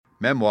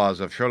Memoirs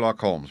of Sherlock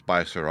Holmes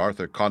by Sir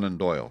Arthur Conan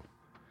Doyle.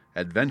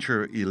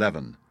 Adventure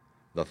 11.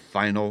 The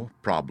Final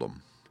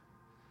Problem.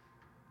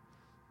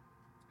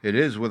 It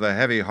is with a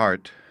heavy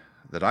heart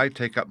that I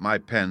take up my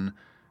pen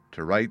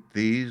to write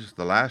these,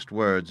 the last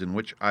words in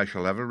which I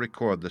shall ever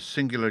record the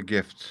singular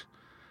gifts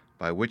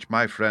by which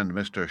my friend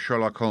Mr.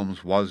 Sherlock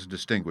Holmes was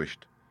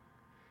distinguished.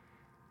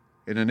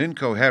 In an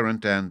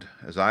incoherent and,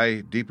 as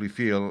I deeply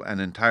feel, an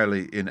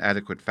entirely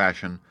inadequate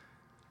fashion,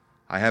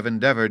 I have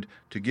endeavored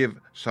to give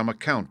some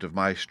account of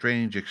my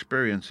strange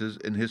experiences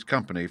in his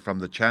company from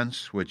the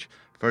chance which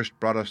first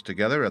brought us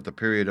together at the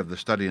period of the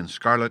study in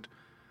scarlet,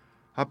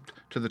 up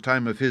to the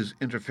time of his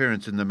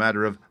interference in the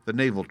matter of the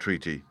naval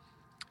treaty,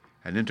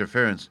 an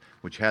interference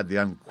which had the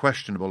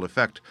unquestionable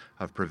effect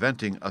of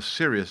preventing a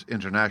serious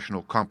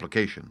international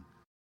complication.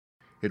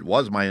 It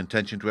was my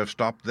intention to have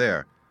stopped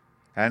there,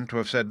 and to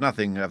have said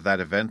nothing of that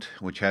event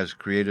which has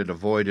created a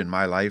void in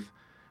my life,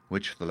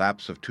 which the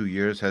lapse of 2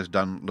 years has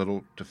done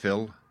little to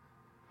fill.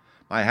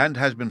 My hand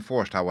has been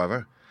forced,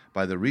 however,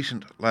 by the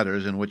recent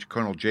letters in which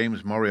Colonel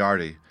James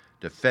Moriarty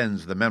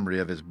defends the memory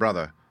of his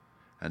brother,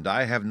 and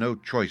I have no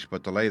choice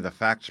but to lay the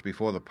facts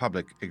before the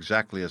public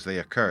exactly as they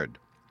occurred.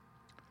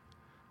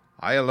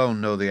 I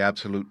alone know the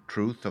absolute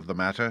truth of the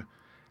matter,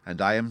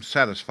 and I am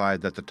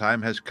satisfied that the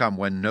time has come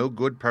when no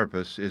good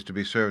purpose is to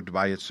be served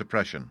by its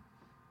suppression.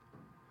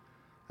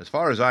 As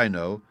far as I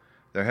know,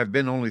 there have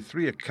been only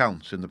 3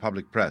 accounts in the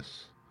public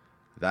press: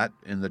 that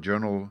in the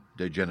Journal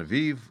de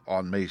Genevieve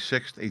on May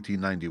 6,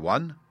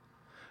 1891,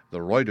 the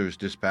Reuters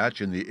dispatch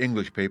in the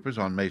English papers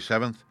on May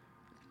 7th,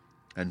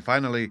 and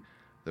finally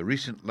the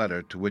recent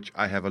letter to which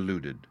I have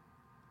alluded.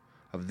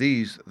 Of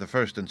these, the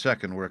first and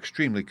second were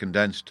extremely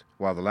condensed,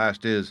 while the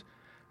last is,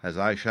 as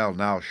I shall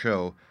now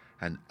show,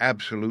 an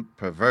absolute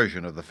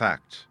perversion of the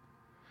facts.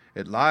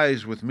 It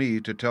lies with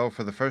me to tell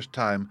for the first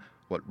time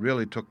what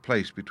really took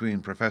place between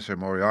Professor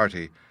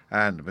Moriarty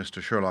and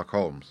Mr. Sherlock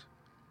Holmes.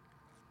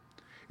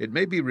 It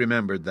may be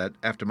remembered that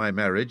after my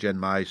marriage and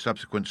my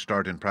subsequent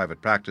start in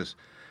private practice,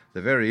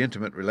 the very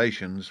intimate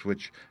relations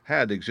which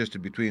had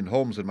existed between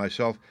Holmes and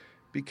myself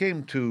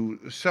became to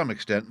some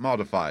extent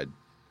modified.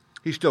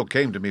 He still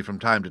came to me from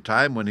time to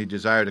time when he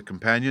desired a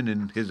companion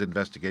in his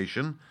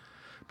investigation,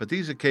 but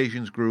these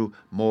occasions grew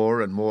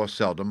more and more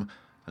seldom,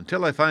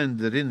 until I find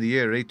that in the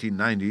year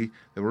 1890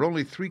 there were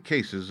only 3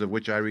 cases of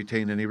which I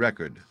retain any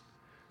record.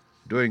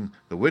 During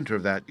the winter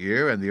of that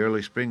year and the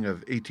early spring of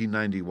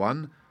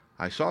 1891,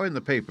 I saw in the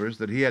papers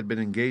that he had been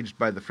engaged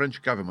by the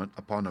French government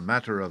upon a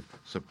matter of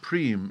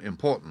supreme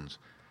importance,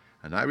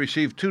 and I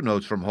received 2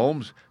 notes from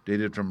Holmes,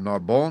 dated from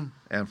Narbonne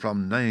and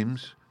from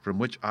Nimes, from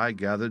which I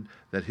gathered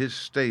that his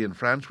stay in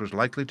France was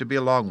likely to be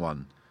a long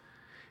one.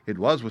 It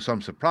was with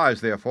some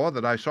surprise, therefore,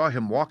 that I saw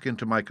him walk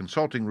into my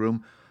consulting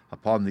room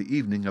upon the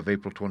evening of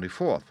April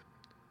 24th.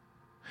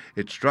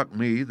 It struck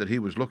me that he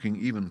was looking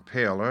even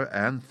paler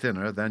and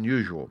thinner than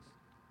usual.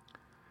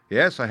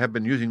 "Yes, I have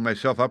been using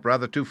myself up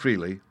rather too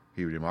freely,"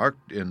 he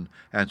remarked, in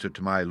answer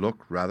to my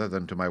look rather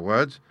than to my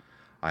words.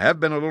 "I have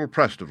been a little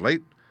pressed of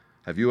late.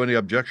 Have you any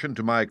objection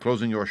to my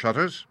closing your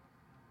shutters?"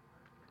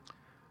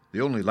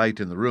 The only light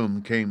in the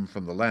room came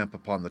from the lamp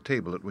upon the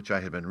table at which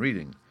I had been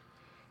reading.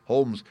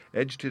 Holmes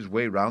edged his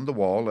way round the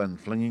wall, and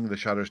flinging the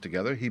shutters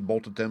together, he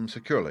bolted them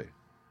securely.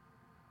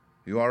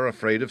 "You are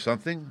afraid of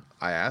something?"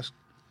 I asked.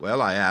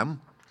 "Well, I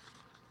am."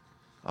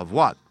 "Of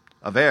what?"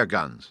 "Of air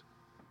guns."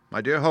 "My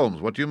dear Holmes,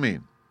 what do you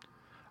mean?"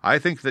 "I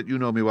think that you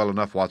know me well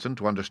enough, Watson,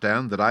 to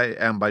understand that I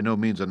am by no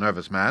means a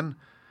nervous man.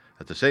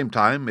 At the same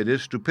time, it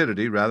is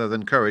stupidity rather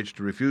than courage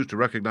to refuse to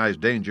recognize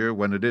danger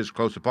when it is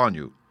close upon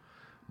you.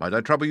 Might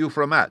I trouble you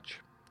for a match?"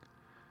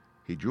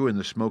 He drew in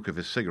the smoke of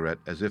his cigarette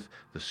as if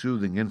the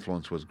soothing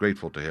influence was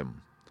grateful to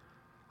him.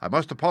 "I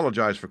must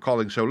apologize for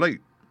calling so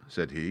late,"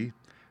 said he,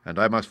 "and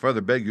I must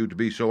further beg you to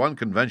be so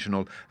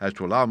unconventional as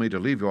to allow me to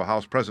leave your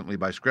house presently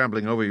by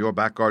scrambling over your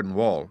back garden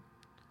wall."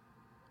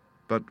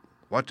 "But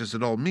what does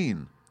it all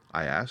mean?"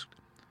 I asked.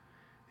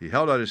 He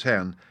held out his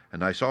hand,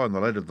 and I saw in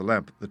the light of the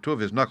lamp that 2 of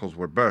his knuckles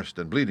were burst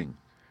and bleeding.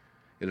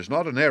 "It is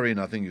not an airy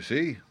nothing, you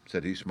see,"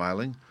 said he,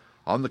 smiling.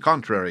 "On the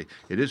contrary,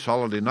 it is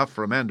solid enough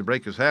for a man to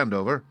break his hand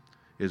over.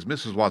 Is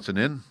Mrs. Watson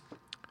in?"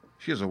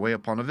 "She is away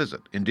upon a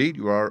visit." "Indeed,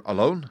 you are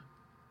alone?"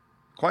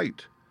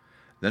 "Quite.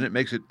 Then it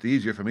makes it the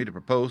easier for me to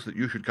propose that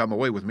you should come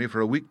away with me for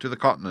a week to the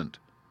Continent."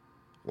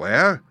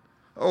 "Where?"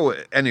 "Oh,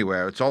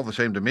 anywhere. It's all the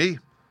same to me."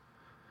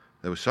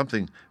 There was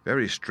something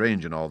very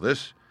strange in all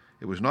this.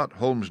 It was not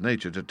Holmes'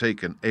 nature to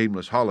take an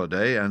aimless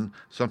holiday, and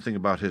something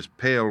about his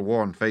pale,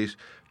 worn face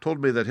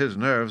told me that his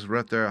nerves were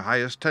at their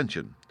highest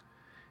tension.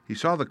 He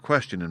saw the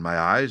question in my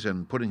eyes,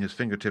 and putting his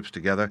fingertips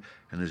together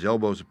and his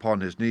elbows upon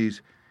his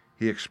knees,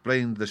 he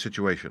explained the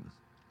situation.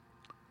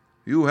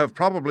 "You have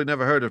probably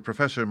never heard of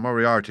Professor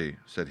Moriarty,"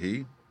 said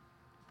he.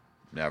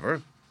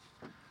 "Never."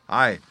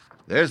 "Aye,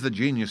 there's the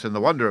genius and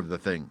the wonder of the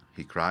thing,"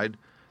 he cried.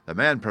 "The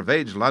man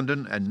pervades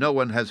London, and no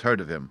one has heard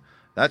of him.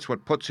 That's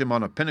what puts him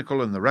on a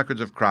pinnacle in the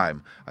records of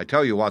crime. I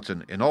tell you,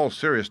 Watson, in all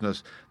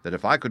seriousness, that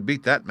if I could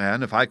beat that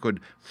man, if I could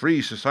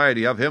free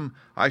society of him,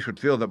 I should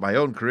feel that my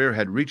own career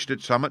had reached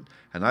its summit,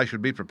 and I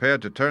should be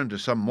prepared to turn to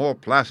some more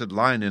placid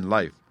line in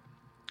life.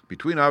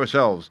 Between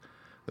ourselves,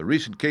 the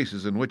recent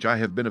cases in which I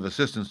have been of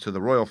assistance to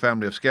the royal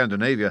family of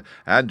Scandinavia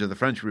and to the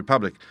French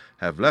Republic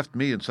have left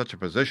me in such a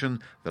position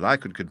that I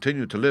could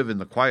continue to live in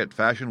the quiet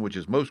fashion which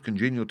is most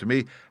congenial to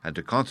me, and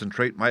to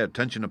concentrate my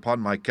attention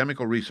upon my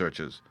chemical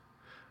researches.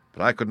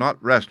 But I could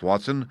not rest,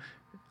 Watson.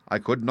 I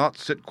could not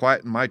sit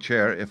quiet in my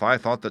chair if I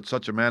thought that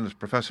such a man as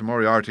Professor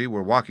Moriarty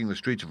were walking the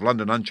streets of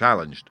London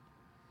unchallenged.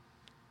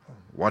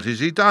 What has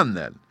he done,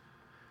 then?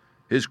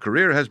 His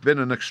career has been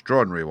an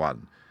extraordinary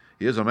one.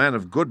 He is a man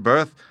of good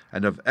birth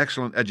and of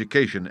excellent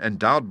education,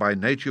 endowed by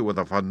nature with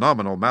a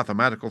phenomenal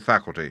mathematical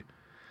faculty.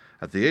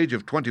 At the age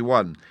of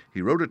 21,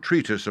 he wrote a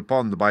treatise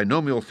upon the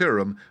binomial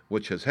theorem,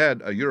 which has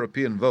had a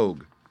European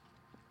vogue.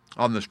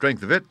 On the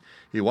strength of it,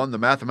 he won the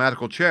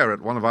mathematical chair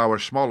at one of our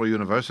smaller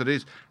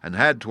universities, and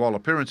had, to all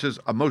appearances,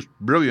 a most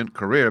brilliant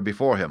career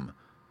before him.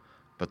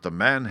 But the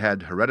man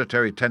had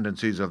hereditary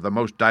tendencies of the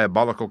most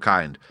diabolical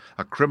kind.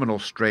 A criminal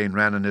strain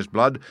ran in his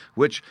blood,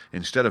 which,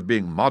 instead of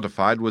being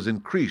modified, was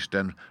increased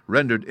and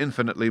rendered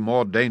infinitely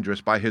more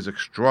dangerous by his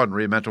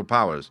extraordinary mental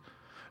powers.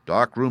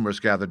 Dark rumors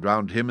gathered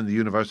round him in the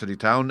university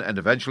town, and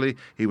eventually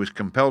he was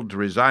compelled to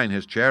resign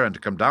his chair and to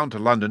come down to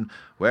London,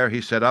 where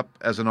he set up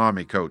as an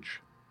army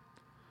coach.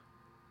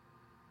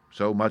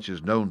 So much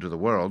is known to the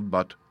world,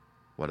 but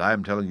what I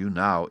am telling you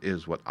now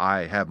is what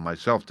I have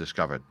myself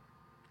discovered.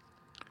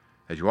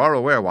 As you are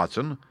aware,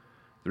 Watson,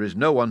 there is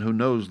no one who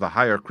knows the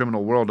higher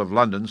criminal world of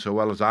London so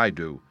well as I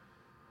do.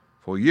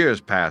 For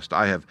years past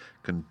I have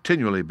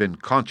continually been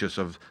conscious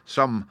of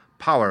some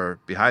power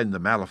behind the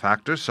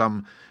malefactor,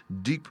 some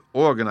deep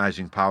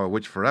organizing power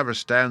which forever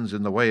stands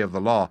in the way of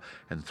the law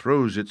and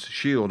throws its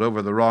shield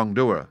over the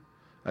wrongdoer.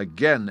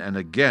 Again and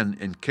again,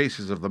 in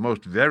cases of the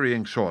most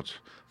varying sorts,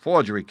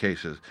 forgery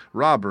cases,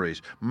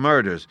 robberies,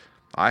 murders,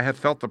 I have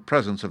felt the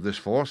presence of this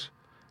force,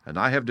 and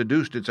I have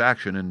deduced its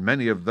action in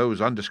many of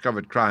those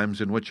undiscovered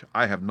crimes in which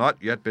I have not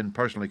yet been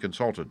personally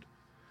consulted.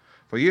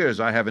 For years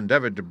I have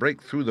endeavored to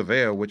break through the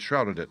veil which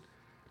shrouded it,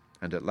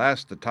 and at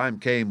last the time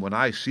came when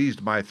I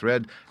seized my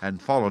thread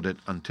and followed it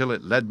until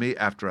it led me,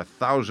 after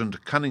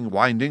 1,000 cunning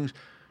windings,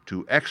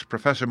 to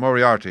ex-Professor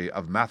Moriarty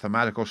of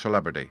mathematical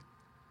celebrity.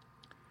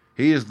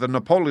 He is the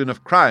Napoleon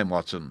of crime,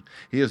 Watson.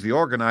 He is the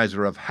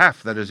organizer of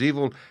half that is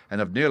evil and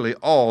of nearly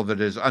all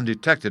that is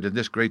undetected in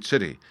this great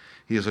city.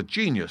 He is a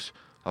genius,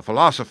 a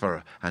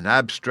philosopher, an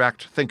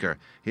abstract thinker.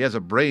 He has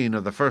a brain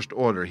of the first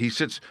order. He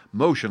sits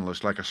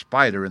motionless like a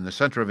spider in the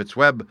center of its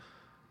web,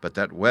 but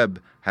that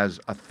web has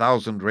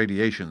 1,000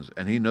 radiations,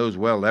 and he knows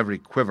well every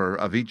quiver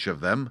of each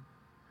of them.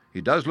 He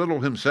does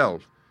little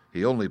himself.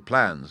 He only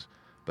plans,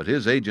 but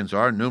his agents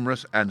are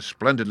numerous and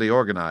splendidly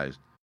organized.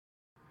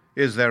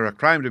 Is there a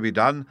crime to be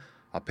done,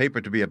 a paper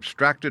to be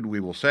abstracted,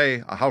 we will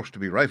say, a house to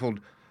be rifled,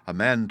 a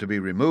man to be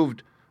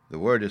removed, the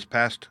word is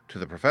passed to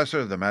the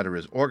professor, the matter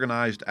is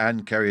organized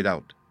and carried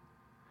out.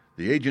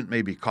 The agent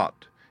may be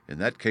caught. In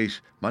that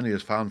case, money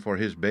is found for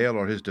his bail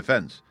or his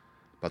defense.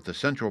 But the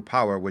central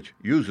power which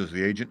uses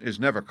the agent is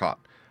never caught,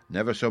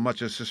 never so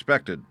much as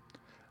suspected.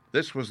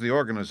 This was the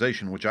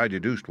organization which I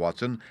deduced,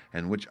 Watson,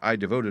 and which I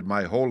devoted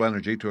my whole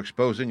energy to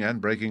exposing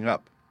and breaking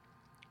up.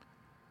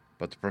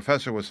 But the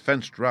professor was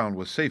fenced round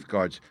with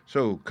safeguards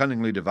so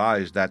cunningly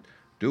devised that,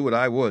 do what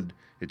I would,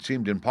 it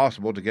seemed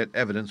impossible to get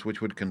evidence which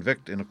would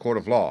convict in a court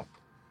of law.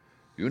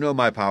 You know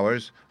my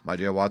powers, my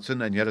dear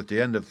Watson, and yet at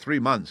the end of 3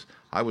 months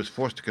I was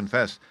forced to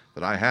confess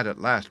that I had at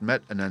last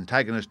met an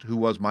antagonist who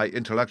was my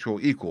intellectual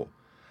equal.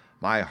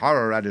 My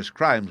horror at his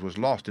crimes was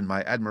lost in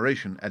my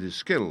admiration at his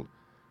skill.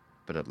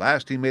 But at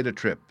last he made a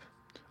trip.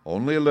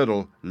 Only a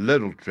little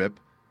trip,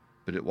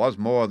 but it was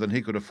more than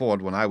he could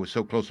afford when I was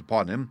so close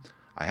upon him.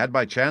 I had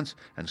my chance,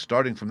 and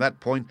starting from that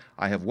point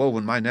I have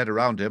woven my net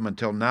around him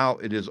until now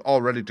it is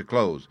all ready to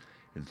close.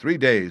 In 3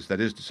 days, that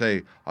is to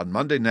say, on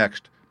Monday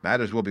next,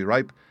 matters will be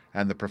ripe,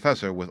 and the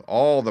professor, with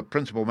all the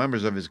principal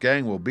members of his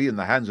gang, will be in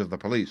the hands of the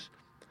police.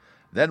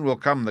 Then will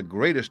come the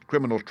greatest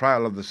criminal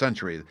trial of the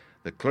century,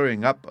 the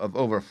clearing up of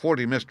over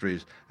 40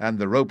 mysteries, and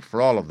the rope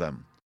for all of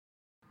them.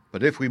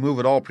 But if we move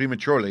at all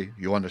prematurely,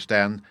 you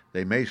understand,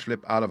 they may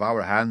slip out of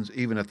our hands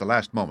even at the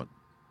last moment.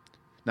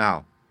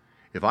 Now,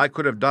 if I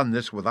could have done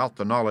this without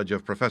the knowledge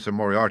of Professor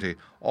Moriarty,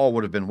 all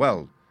would have been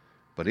well,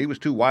 but he was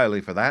too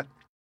wily for that.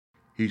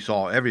 He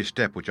saw every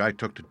step which I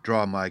took to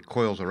draw my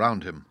coils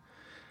around him.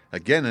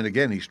 Again and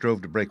again he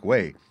strove to break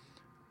away,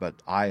 but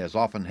I as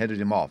often headed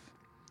him off.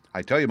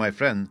 I tell you, my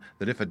friend,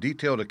 that if a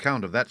detailed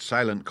account of that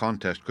silent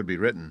contest could be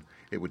written,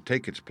 it would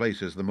take its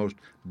place as the most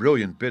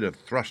brilliant bit of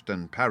thrust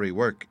and parry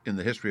work in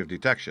the history of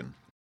detection.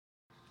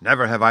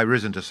 Never have I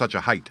risen to such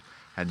a height,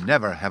 and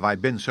never have I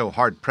been so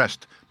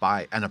hard-pressed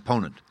by an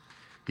opponent.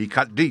 He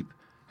cut deep,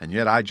 and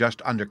yet I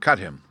just undercut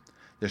him.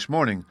 This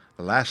morning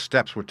the last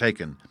steps were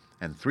taken,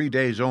 and 3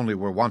 days only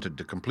were wanted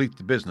to complete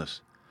the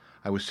business.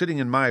 I was sitting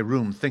in my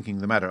room thinking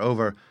the matter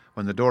over,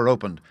 when the door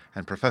opened,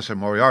 and Professor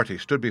Moriarty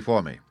stood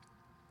before me.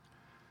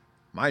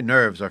 My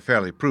nerves are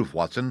fairly proof,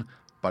 Watson,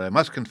 but I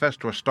must confess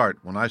to a start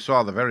when I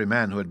saw the very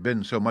man who had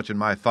been so much in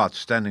my thoughts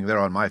standing there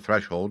on my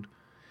threshold.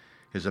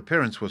 His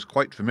appearance was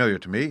quite familiar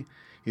to me.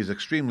 He is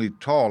extremely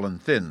tall and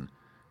thin.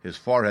 His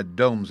forehead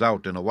domes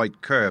out in a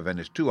white curve, and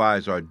his two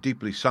eyes are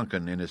deeply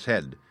sunken in his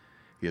head.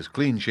 He is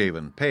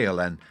clean-shaven, pale,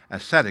 and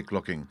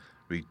ascetic-looking,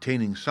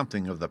 retaining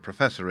something of the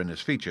professor in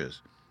his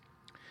features.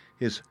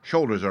 His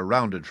shoulders are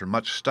rounded from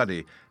much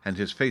study, and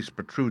his face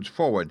protrudes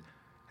forward,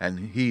 and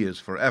he is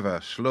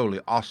forever slowly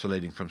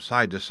oscillating from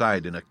side to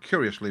side in a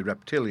curiously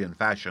reptilian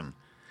fashion.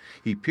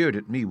 He peered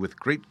at me with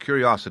great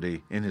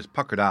curiosity in his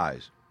puckered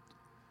eyes.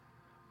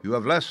 "You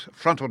have less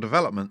frontal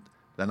development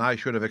than I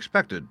should have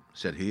expected,"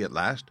 said he at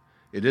last.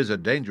 "It is a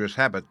dangerous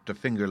habit to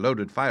finger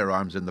loaded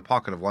firearms in the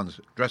pocket of one's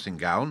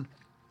dressing-gown."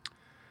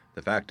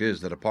 The fact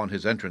is that upon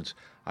his entrance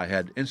I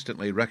had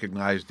instantly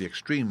recognized the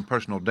extreme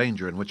personal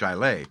danger in which I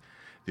lay.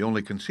 The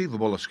only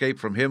conceivable escape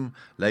from him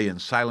lay in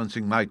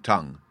silencing my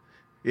tongue.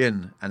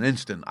 In an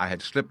instant I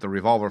had slipped the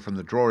revolver from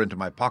the drawer into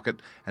my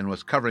pocket and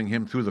was covering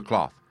him through the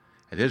cloth.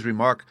 At his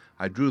remark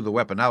I drew the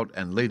weapon out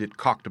and laid it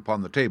cocked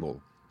upon the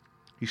table.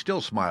 He still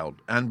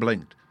smiled and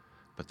blinked,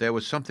 but there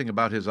was something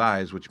about his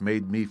eyes which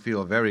made me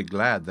feel very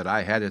glad that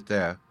I had it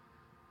there.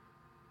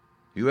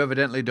 "You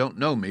evidently don't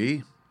know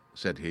me,"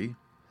 said he.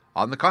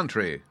 "On the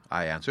contrary,"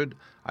 I answered,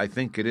 "I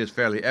think it is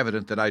fairly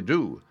evident that I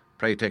do.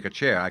 Pray take a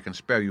chair. I can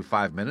spare you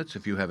 5 minutes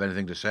if you have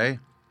anything to say."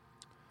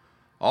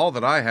 "All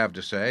that I have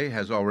to say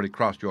has already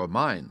crossed your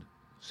mind,"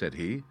 said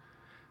he.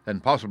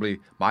 "Then possibly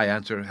my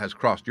answer has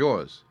crossed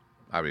yours,"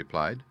 I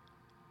replied.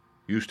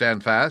 "You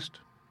stand fast?"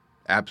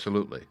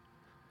 "Absolutely."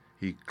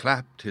 He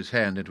clapped his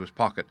hand into his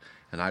pocket,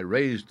 and I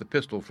raised the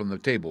pistol from the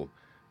table,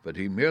 but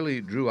he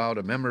merely drew out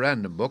a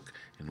memorandum book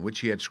in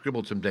which he had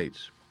scribbled some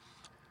dates.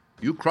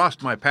 "You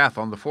crossed my path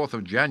on the 4th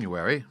of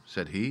January,"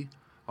 said he.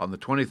 "On the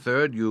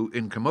 23rd you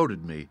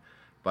incommoded me.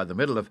 By the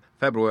middle of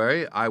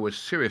February I was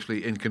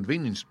seriously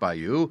inconvenienced by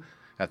you.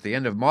 At the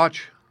end of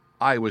March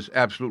I was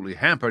absolutely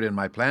hampered in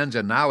my plans,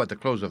 and now at the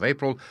close of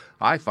April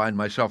I find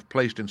myself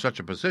placed in such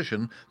a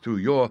position through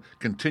your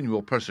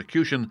continual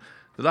persecution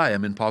that I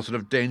am in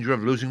positive danger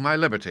of losing my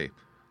liberty.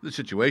 The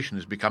situation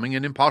is becoming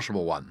an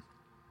impossible one."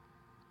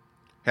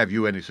 "Have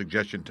you any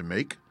suggestion to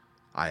make?"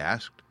 I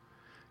asked.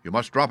 "You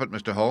must drop it,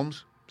 Mr.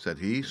 Holmes," said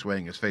he,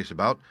 swaying his face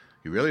about.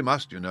 "You really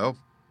must, you know."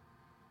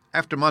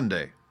 "After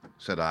Monday,"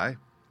 said I.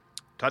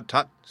 "Tut,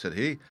 tut," said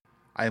he.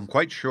 "I am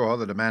quite sure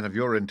that a man of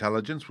your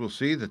intelligence will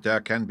see that there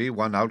can be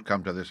one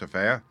outcome to this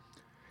affair.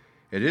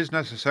 It is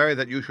necessary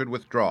that you should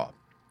withdraw.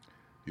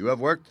 You have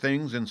worked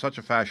things in such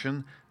a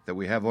fashion that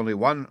we have only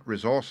one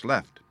resource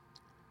left.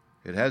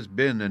 It has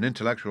been an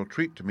intellectual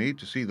treat to me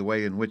to see the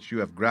way in which you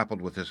have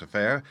grappled with this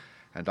affair,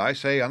 and I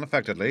say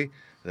unaffectedly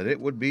that it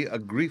would be a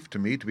grief to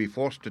me to be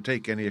forced to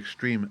take any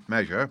extreme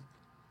measure.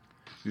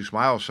 You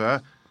smile,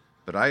 sir,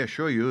 but I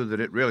assure you that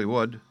it really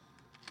would."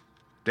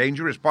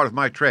 "Danger is part of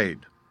my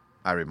trade,"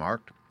 I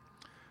remarked.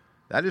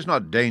 "That is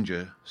not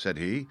danger," said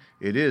he.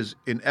 "It is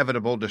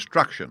inevitable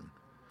destruction.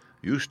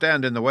 You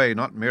stand in the way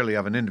not merely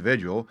of an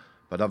individual,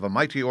 but of a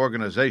mighty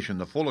organization,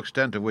 the full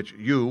extent of which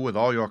you, with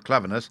all your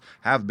cleverness,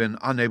 have been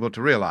unable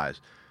to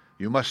realize.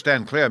 You must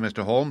stand clear,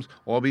 Mr. Holmes,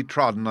 or be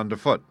trodden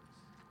underfoot."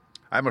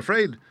 "I am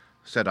afraid,"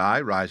 said I,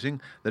 rising,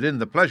 "that in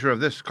the pleasure of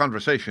this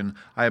conversation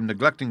I am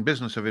neglecting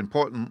business of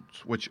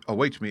importance which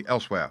awaits me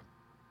elsewhere."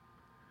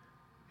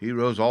 He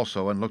rose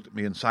also and looked at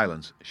me in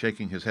silence,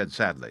 shaking his head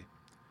sadly.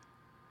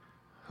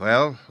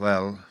 "Well,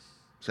 well,"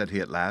 said he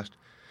at last,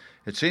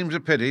 "it seems a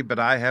pity, but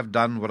I have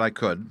done what I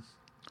could.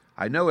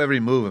 I know every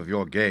move of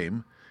your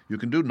game. You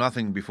can do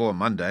nothing before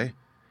Monday.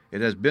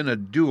 It has been a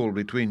duel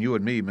between you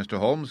and me, Mr.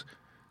 Holmes.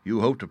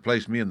 You hope to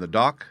place me in the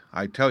dock.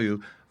 I tell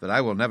you that I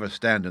will never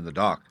stand in the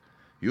dock.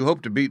 You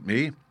hope to beat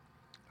me.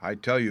 I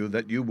tell you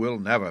that you will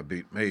never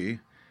beat me.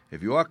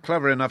 If you are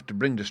clever enough to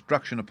bring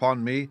destruction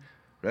upon me,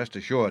 rest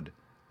assured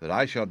that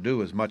I shall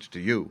do as much to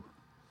you."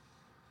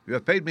 "You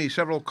have paid me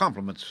several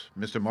compliments,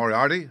 Mr.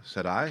 Moriarty,"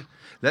 said I.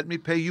 "Let me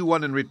pay you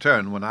one in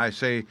return when I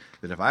say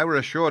that if I were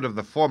assured of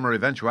the former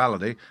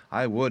eventuality,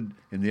 I would,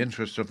 in the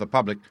interests of the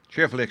public,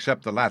 cheerfully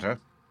accept the latter."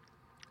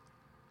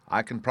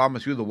 "I can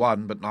promise you the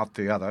one, but not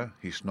the other,"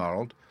 he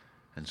snarled,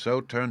 and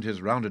so turned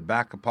his rounded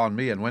back upon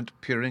me and went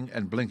peering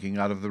and blinking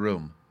out of the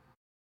room.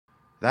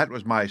 That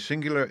was my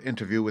singular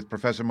interview with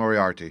Professor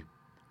Moriarty.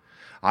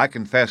 I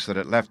confess that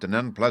it left an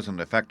unpleasant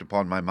effect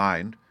upon my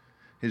mind.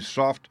 His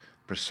soft,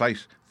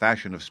 precise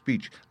fashion of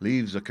speech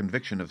leaves a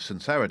conviction of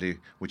sincerity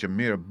which a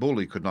mere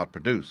bully could not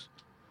produce.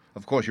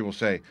 Of course you will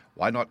say,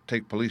 why not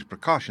take police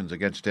precautions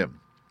against him?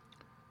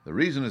 The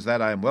reason is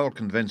that I am well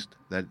convinced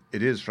that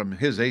it is from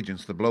his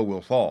agents the blow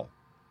will fall.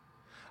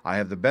 I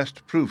have the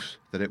best proofs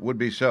that it would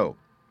be so.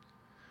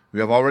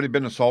 You have already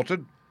been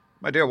assaulted?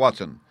 My dear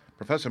Watson,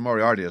 Professor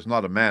Moriarty is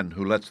not a man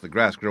who lets the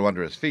grass grow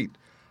under his feet.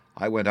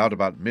 I went out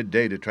about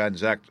midday to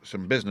transact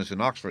some business in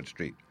Oxford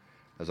Street.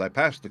 As I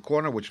passed the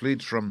corner which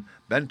leads from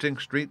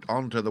Bentinck Street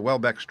on to the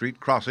Welbeck Street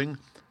crossing,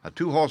 a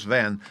two-horse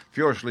van,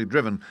 furiously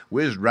driven,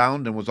 whizzed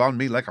round and was on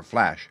me like a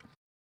flash.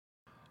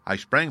 I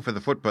sprang for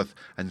the footpath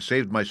and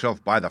saved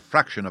myself by the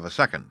fraction of a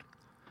second.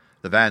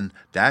 The van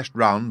dashed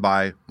round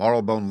by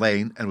Marylebone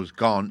Lane and was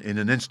gone in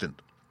an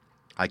instant.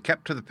 I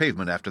kept to the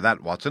pavement after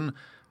that, Watson,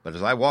 but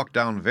as I walked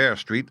down Vere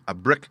Street, a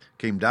brick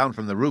came down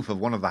from the roof of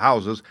one of the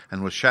houses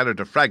and was shattered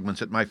to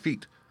fragments at my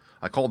feet.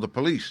 I called the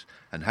police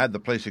and had the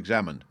place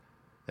examined.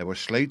 There were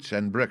slates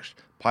and bricks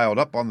piled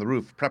up on the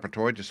roof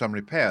preparatory to some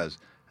repairs,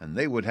 and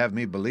they would have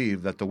me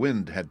believe that the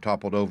wind had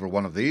toppled over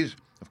one of these.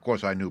 Of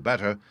course I knew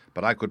better,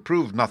 but I could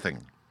prove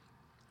nothing.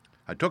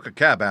 I took a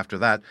cab after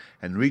that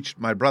and reached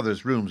my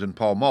brother's rooms in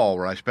Pall Mall,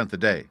 where I spent the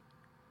day.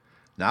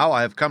 Now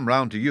I have come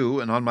round to you,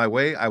 and on my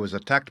way I was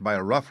attacked by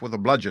a rough with a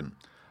bludgeon.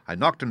 I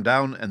knocked him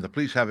down, and the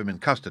police have him in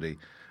custody,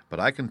 but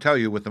I can tell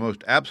you with the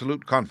most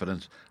absolute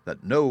confidence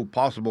that no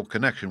possible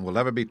connection will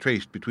ever be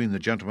traced between the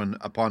gentleman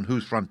upon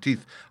whose front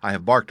teeth I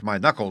have barked my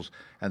knuckles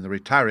and the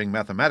retiring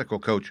mathematical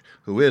coach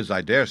who is,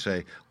 I dare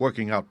say,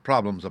 working out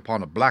problems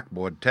upon a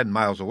blackboard 10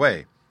 miles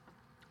away.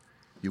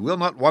 You will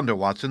not wonder,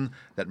 Watson,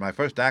 that my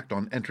first act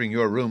on entering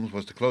your rooms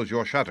was to close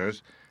your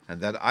shutters, and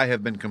that I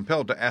have been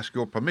compelled to ask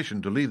your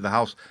permission to leave the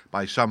house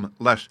by some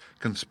less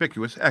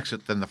conspicuous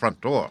exit than the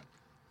front door.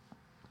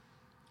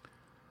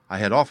 I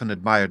had often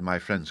admired my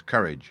friend's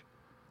courage,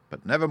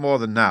 but never more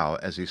than now,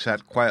 as he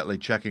sat quietly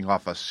checking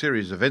off a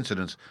series of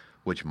incidents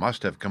which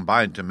must have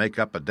combined to make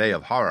up a day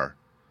of horror.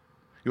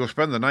 "You will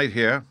spend the night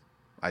here?"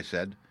 I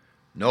said.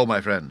 "No,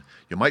 my friend.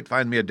 You might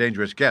find me a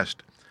dangerous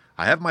guest.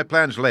 I have my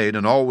plans laid,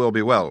 and all will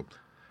be well.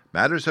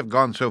 Matters have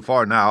gone so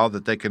far now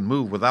that they can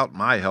move without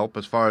my help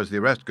as far as the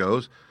arrest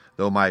goes,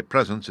 though my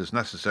presence is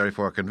necessary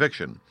for a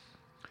conviction.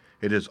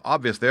 It is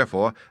obvious,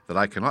 therefore, that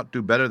I cannot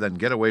do better than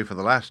get away for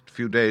the last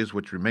few days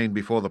which remain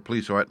before the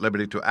police are at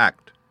liberty to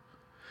act.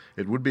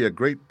 It would be a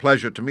great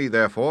pleasure to me,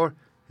 therefore,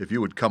 if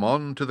you would come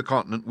on to the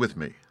Continent with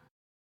me."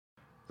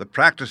 "The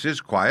practice is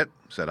quiet,"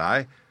 said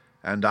I,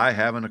 "and I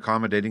have an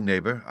accommodating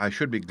neighbor. I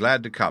should be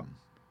glad to come."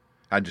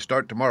 "And to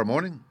start tomorrow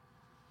morning?"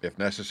 "If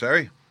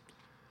necessary."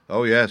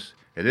 "Oh, yes,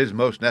 it is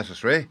most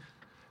necessary.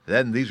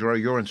 Then these are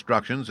your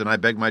instructions, and I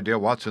beg, my dear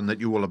Watson,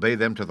 that you will obey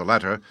them to the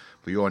letter,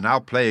 for you are now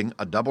playing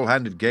a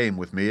double-handed game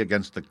with me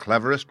against the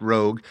cleverest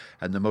rogue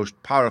and the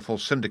most powerful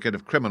syndicate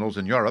of criminals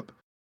in Europe.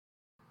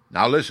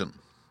 Now listen.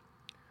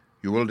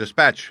 You will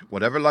dispatch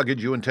whatever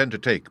luggage you intend to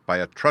take by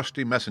a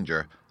trusty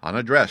messenger,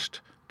 unaddressed,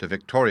 to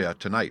Victoria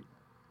tonight.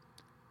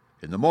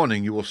 In the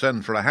morning you will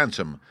send for a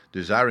hansom,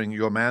 desiring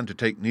your man to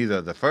take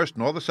neither the first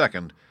nor the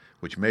second,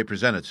 which may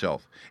present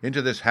itself.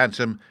 Into this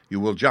hansom you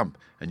will jump,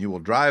 and you will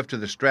drive to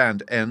the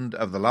Strand end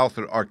of the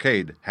Lowther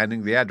Arcade,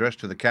 handing the address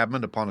to the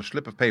cabman upon a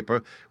slip of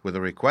paper with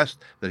a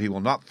request that he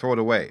will not throw it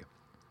away.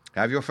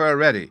 Have your fare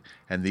ready,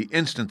 and the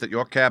instant that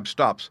your cab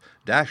stops,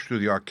 dash through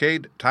the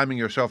arcade, timing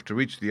yourself to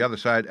reach the other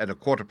side at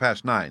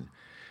 9:15.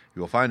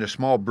 You will find a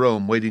small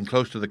brougham waiting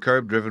close to the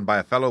curb, driven by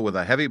a fellow with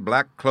a heavy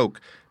black cloak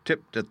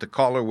tipped at the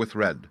collar with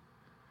red.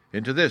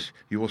 Into this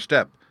you will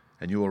step,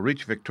 and you will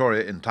reach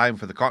Victoria in time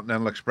for the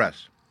Continental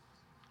Express.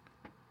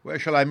 Where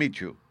shall I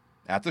meet you?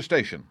 At the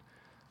station.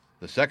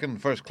 The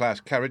second first-class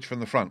carriage from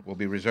the front will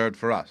be reserved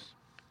for us."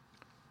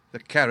 "The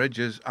carriage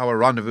is our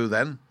rendezvous,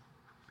 then?"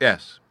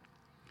 "Yes."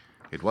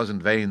 It was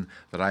in vain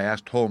that I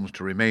asked Holmes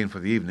to remain for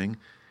the evening.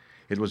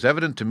 It was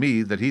evident to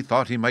me that he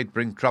thought he might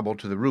bring trouble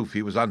to the roof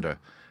he was under,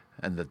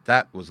 and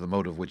that was the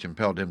motive which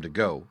impelled him to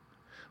go.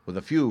 With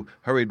a few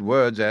hurried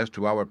words as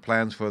to our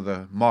plans for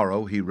the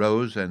morrow, he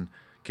rose and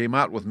came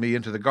out with me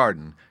into the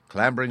garden,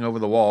 clambering over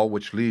the wall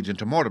which leads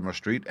into Mortimer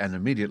Street, and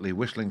immediately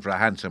whistling for a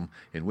hansom,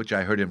 in which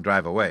I heard him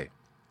drive away.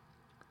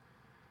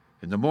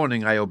 In the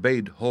morning I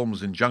obeyed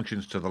Holmes'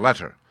 injunctions to the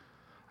letter.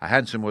 A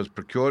hansom was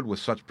procured with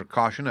such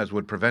precaution as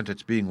would prevent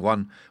its being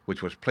one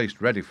which was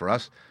placed ready for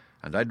us,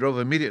 and I drove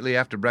immediately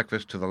after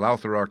breakfast to the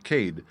Lowther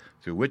Arcade,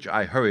 through which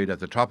I hurried at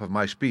the top of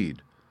my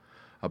speed.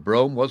 A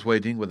brougham was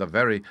waiting with a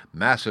very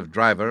massive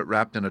driver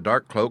wrapped in a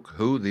dark cloak,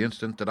 who, the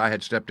instant that I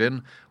had stepped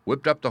in,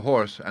 whipped up the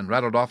horse and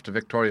rattled off to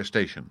Victoria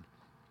Station.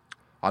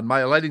 On my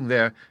alighting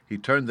there, he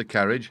turned the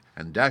carriage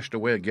and dashed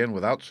away again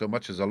without so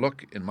much as a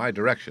look in my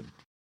direction.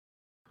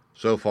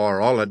 So far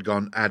all had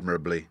gone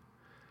admirably.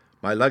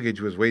 My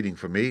luggage was waiting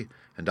for me,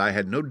 and I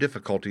had no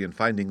difficulty in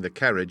finding the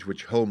carriage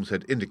which Holmes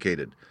had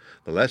indicated,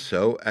 the less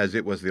so as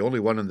it was the only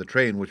one in the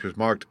train which was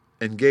marked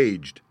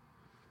 "Engaged."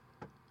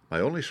 My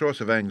only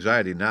source of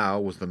anxiety now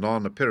was the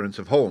non-appearance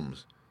of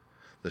Holmes.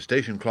 The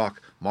station clock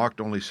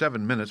marked only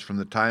 7 minutes from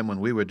the time when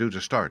we were due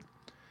to start.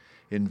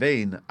 In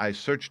vain I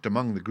searched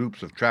among the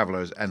groups of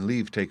travellers and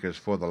leave-takers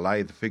for the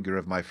lithe figure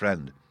of my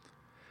friend.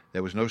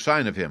 There was no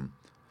sign of him.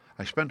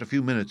 I spent a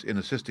few minutes in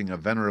assisting a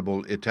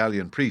venerable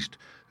Italian priest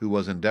who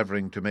was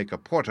endeavouring to make a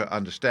porter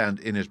understand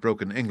in his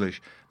broken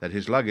English that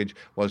his luggage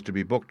was to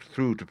be booked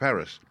through to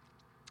Paris.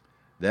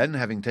 Then,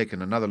 having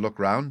taken another look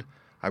round,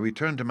 I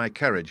returned to my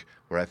carriage,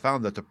 where I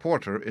found that the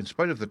porter, in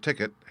spite of the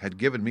ticket, had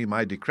given me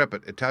my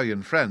decrepit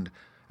Italian friend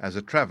as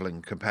a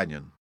travelling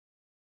companion.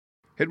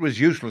 It was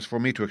useless for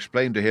me to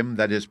explain to him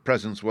that his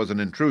presence was an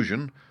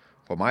intrusion,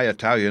 for my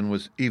Italian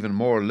was even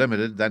more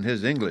limited than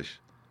his English.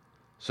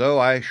 So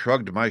I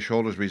shrugged my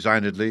shoulders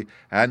resignedly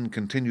and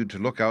continued to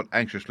look out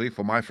anxiously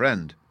for my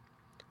friend.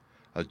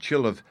 A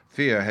chill of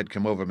fear had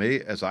come over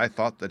me, as I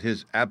thought that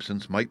his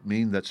absence might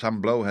mean that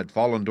some blow had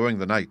fallen during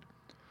the night.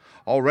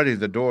 Already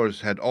the doors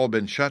had all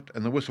been shut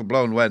and the whistle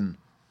blown when—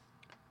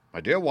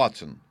 "My dear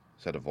Watson,"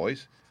 said a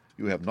voice,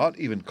 "you have not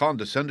even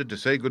condescended to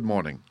say good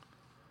morning."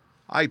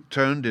 I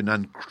turned in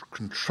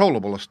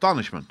uncontrollable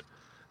astonishment.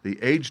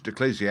 The aged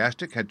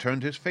ecclesiastic had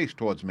turned his face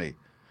towards me.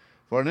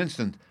 For an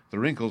instant the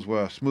wrinkles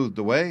were smoothed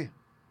away,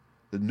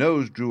 the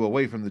nose drew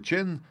away from the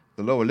chin,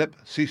 the lower lip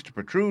ceased to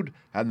protrude,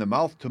 and the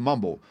mouth to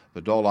mumble.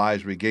 The dull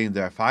eyes regained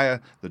their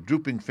fire, the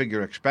drooping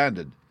figure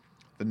expanded.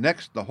 The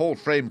next the whole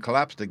frame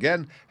collapsed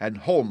again, and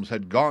Holmes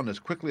had gone as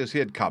quickly as he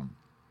had come.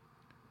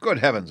 "Good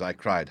heavens!" I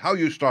cried. "How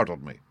you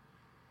startled me!"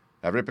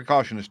 "Every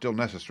precaution is still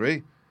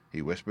necessary,"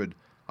 he whispered.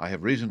 "I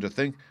have reason to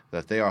think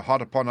that they are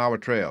hot upon our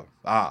trail.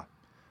 Ah,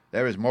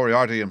 there is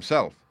Moriarty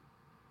himself."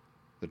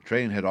 The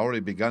train had already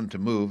begun to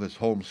move as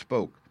Holmes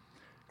spoke.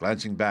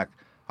 Glancing back,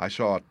 I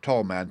saw a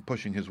tall man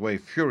pushing his way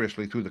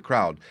furiously through the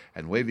crowd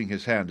and waving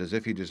his hand as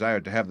if he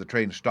desired to have the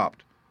train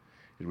stopped.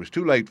 It was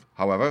too late,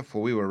 however,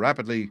 for we were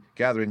rapidly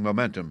gathering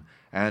momentum,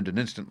 and an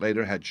instant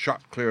later had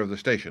shot clear of the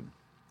station.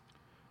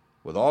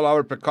 "With all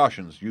our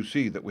precautions, you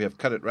see that we have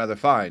cut it rather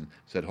fine,"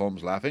 said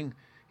Holmes, laughing.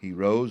 He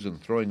rose,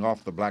 and throwing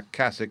off the black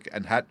cassock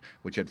and hat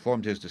which had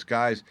formed his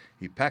disguise,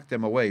 he packed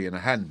them away in a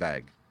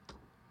handbag.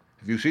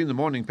 "Have you seen the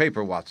morning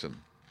paper,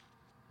 Watson?"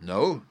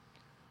 "No."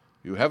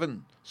 "You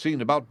haven't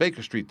seen about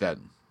Baker Street,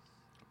 then?"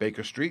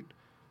 "Baker Street?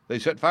 They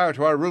set fire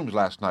to our rooms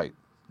last night.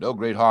 No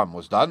great harm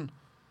was done."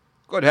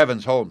 "Good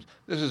heavens, Holmes,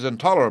 this is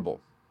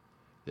intolerable."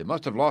 "They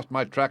must have lost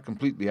my track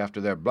completely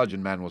after their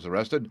bludgeon man was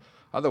arrested.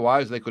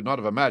 Otherwise they could not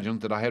have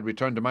imagined that I had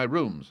returned to my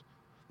rooms.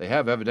 They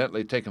have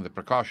evidently taken the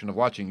precaution of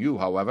watching you,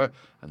 however,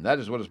 and that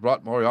is what has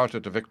brought Moriarty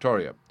to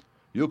Victoria.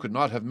 You could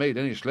not have made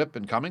any slip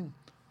in coming?"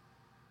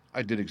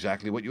 "I did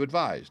exactly what you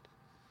advised."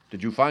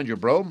 "Did you find your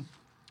brougham?"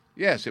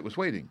 "Yes, it was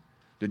waiting."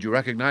 "Did you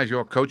recognize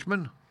your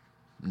coachman?"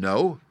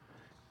 "No."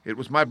 "It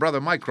was my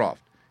brother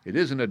Mycroft. It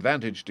is an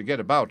advantage to get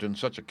about in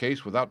such a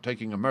case without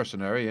taking a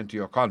mercenary into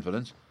your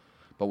confidence.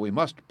 But we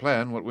must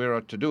plan what we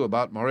are to do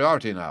about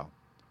Moriarty now.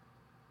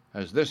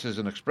 As this is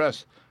an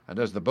express, and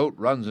as the boat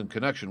runs in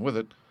connection with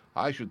it,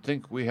 I should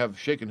think we have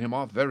shaken him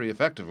off very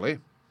effectively."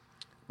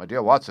 "My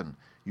dear Watson,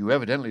 you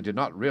evidently did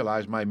not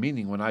realize my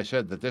meaning when I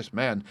said that this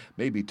man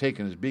may be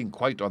taken as being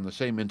quite on the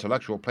same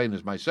intellectual plane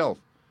as myself.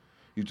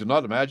 You do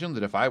not imagine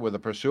that if I were the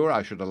pursuer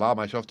I should allow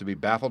myself to be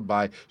baffled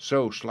by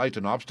so slight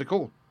an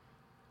obstacle?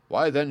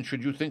 Why, then,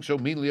 should you think so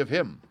meanly of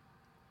him?"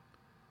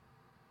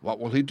 "What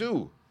will he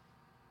do?"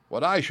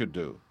 "What I should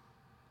do."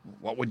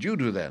 "What would you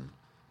do, then?"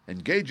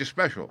 "Engage a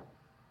special."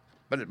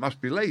 "But it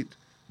must be late."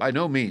 "By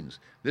no means.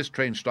 This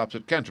train stops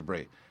at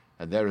Canterbury,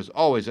 and there is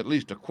always at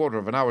least a quarter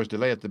of an hour's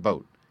delay at the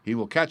boat. He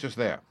will catch us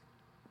there."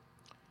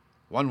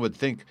 "One would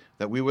think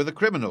that we were the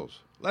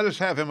criminals. Let us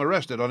have him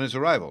arrested on his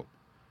arrival."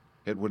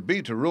 "It would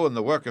be to ruin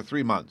the work of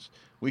 3 months.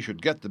 We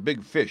should get the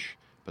big fish,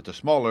 but the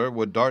smaller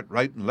would dart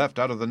right and left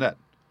out of the net.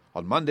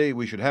 On Monday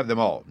we should have them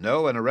all.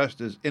 No, an arrest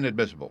is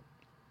inadmissible."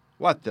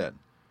 "What then?"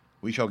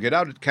 "We shall get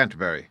out at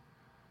Canterbury."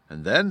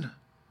 "And then?"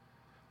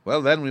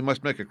 "Well, then we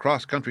must make a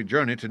cross-country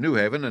journey to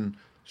Newhaven, and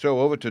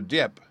so over to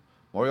Dieppe.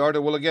 Moriarty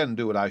will again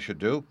do what I should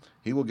do.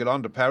 He will get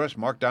on to Paris,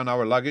 mark down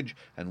our luggage,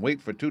 and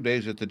wait for 2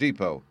 days at the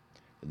depot.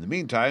 In the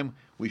meantime,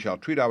 we shall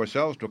treat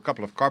ourselves to a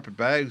couple of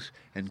carpet-bags,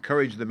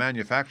 encourage the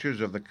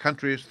manufactures of the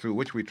countries through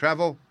which we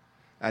travel,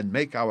 and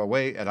make our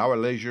way at our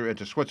leisure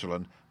into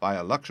Switzerland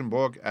via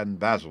Luxembourg and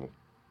Basel."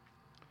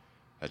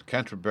 At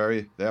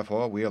Canterbury,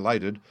 therefore, we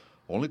alighted,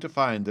 only to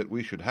find that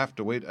we should have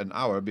to wait an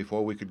hour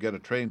before we could get a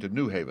train to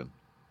Newhaven.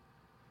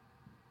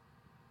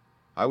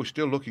 I was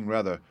still looking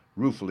rather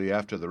ruefully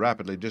after the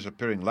rapidly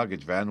disappearing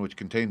luggage van which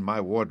contained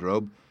my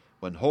wardrobe,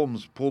 when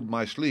Holmes pulled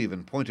my sleeve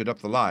and pointed up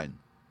the line.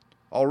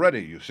 "All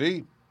ready, you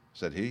see,"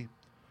 said he.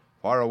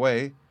 Far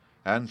away,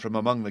 and from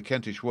among the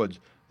Kentish woods,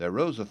 there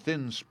rose a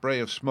thin spray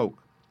of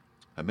smoke.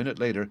 A minute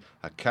later,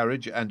 a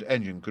carriage and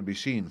engine could be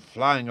seen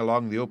flying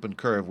along the open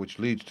curve which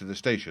leads to the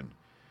station.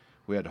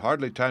 We had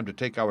hardly time to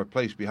take our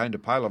place behind a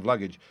pile of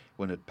luggage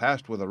when it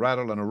passed with a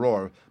rattle and a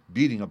roar,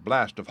 beating a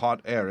blast of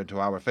hot air into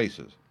our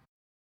faces.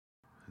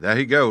 "There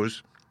he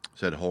goes,"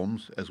 said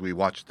Holmes, as we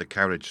watched the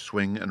carriage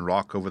swing and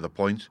rock over the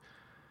points.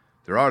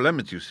 "There are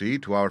limits, you see,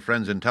 to our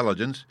friend's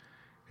intelligence.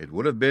 It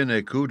would have been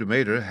a coup de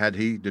maître had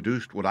he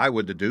deduced what I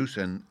would deduce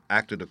and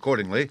acted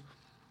accordingly.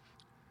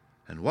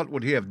 And what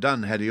would he have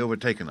done had he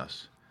overtaken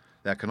us?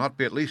 There cannot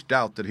be at least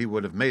doubt that he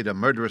would have made a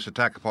murderous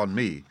attack upon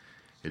me.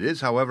 It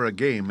is, however, a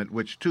game at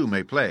which two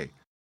may play.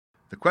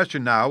 The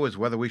question now is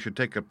whether we should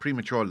take a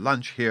premature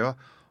lunch here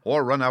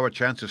or run our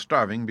chance of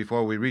starving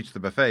before we reach the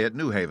buffet at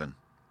Newhaven."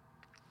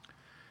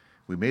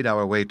 We made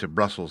our way to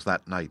Brussels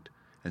that night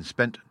and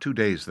spent 2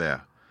 days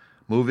there,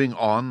 moving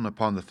on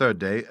upon the 3rd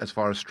day as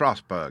far as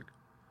Strasbourg.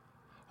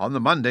 On the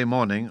Monday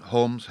morning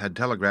Holmes had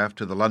telegraphed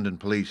to the London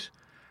police,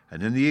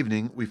 and in the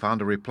evening we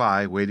found a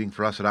reply waiting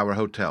for us at our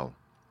hotel.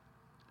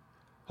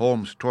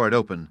 Holmes tore it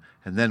open,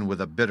 and then with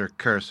a bitter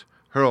curse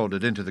hurled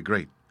it into the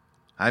grate.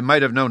 "I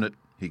might have known it,"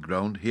 he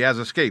groaned. "He has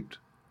escaped."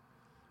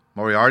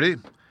 "Moriarty,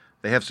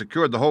 they have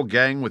secured the whole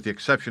gang with the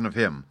exception of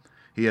him.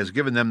 He has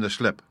given them the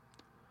slip.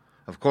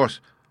 Of course,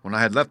 when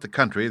I had left the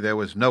country there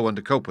was no one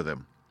to cope with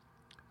him.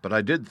 But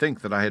I did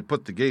think that I had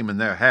put the game in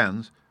their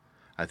hands.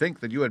 I think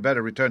that you had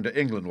better return to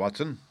England,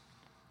 Watson."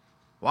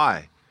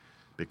 "Why?"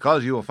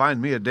 "Because you will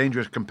find me a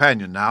dangerous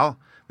companion now.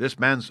 This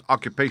man's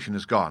occupation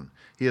is gone.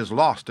 He is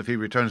lost if he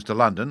returns to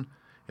London.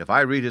 If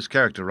I read his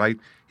character right,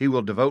 he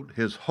will devote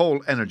his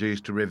whole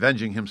energies to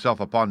revenging himself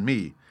upon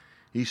me.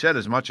 He said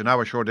as much in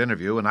our short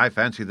interview, and I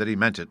fancy that he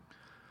meant it.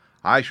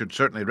 I should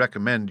certainly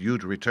recommend you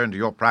to return to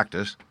your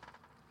practice."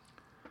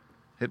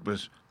 It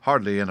was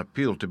hardly an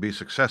appeal to be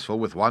successful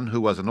with one who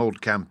was an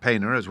old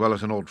campaigner as well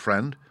as an old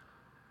friend.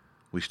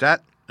 We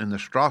sat in the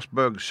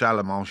Strasbourg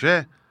salle à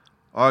manger,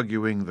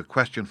 arguing the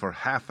question for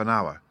half an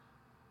hour.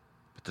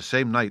 But the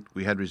same night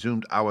we had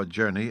resumed our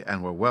journey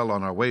and were well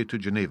on our way to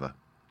Geneva.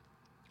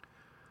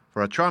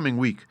 For a charming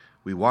week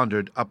we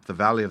wandered up the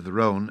valley of the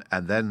Rhone,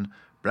 and then,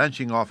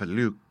 branching off at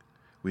Luc,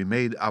 we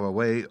made our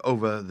way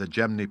over the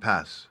Gemmi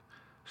Pass,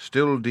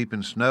 still deep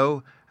in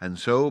snow, and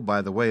so,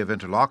 by the way of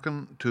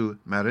Interlaken, to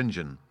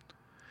Meiringen.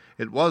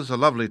 It was a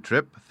lovely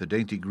trip, the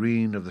dainty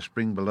green of the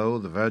spring below,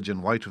 the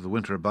virgin white of the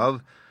winter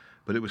above,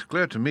 but it was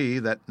clear to me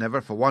that never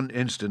for one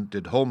instant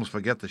did Holmes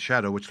forget the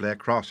shadow which lay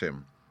across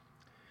him.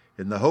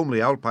 In the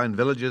homely Alpine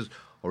villages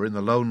or in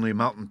the lonely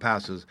mountain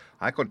passes,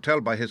 I could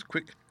tell by his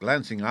quick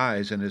glancing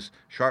eyes and his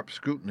sharp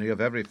scrutiny of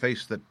every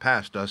face that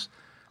passed us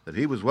that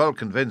he was well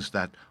convinced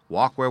that,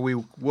 walk where we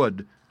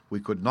would, we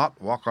could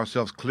not walk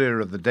ourselves clear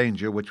of the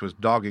danger which was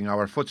dogging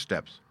our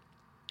footsteps.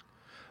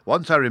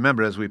 Once I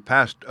remember, as we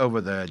passed over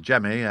the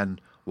Gemmi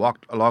and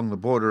walked along the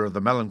border of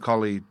the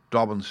melancholy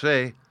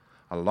Daubensee,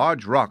 a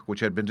large rock which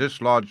had been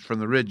dislodged from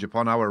the ridge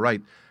upon our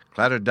right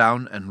clattered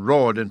down and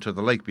roared into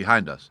the lake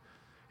behind us.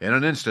 In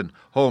an instant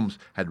Holmes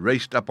had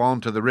raced up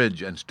onto the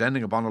ridge, and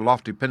standing upon a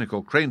lofty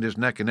pinnacle craned his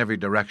neck in every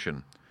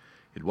direction.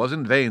 It was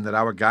in vain that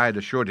our guide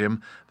assured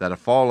him that a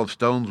fall of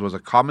stones was a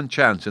common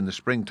chance in the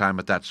springtime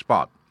at that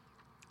spot.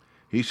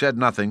 He said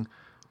nothing,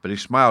 but he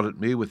smiled at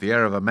me with the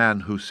air of a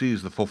man who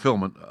sees the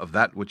fulfillment of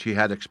that which he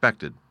had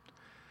expected.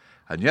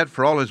 And yet,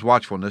 for all his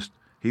watchfulness,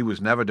 he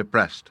was never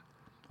depressed.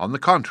 On the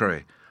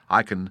contrary,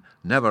 I can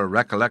never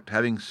recollect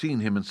having seen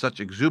him in such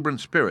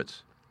exuberant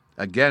spirits.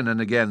 Again and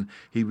again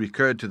he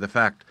recurred to the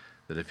fact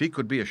that if he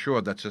could be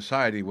assured that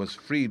society was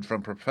freed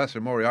from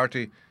Professor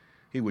Moriarty,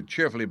 he would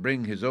cheerfully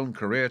bring his own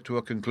career to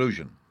a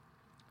conclusion.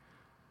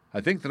 "I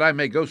think that I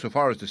may go so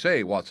far as to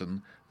say,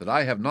 Watson, that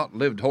I have not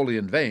lived wholly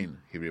in vain,"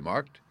 he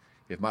remarked.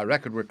 "If my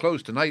record were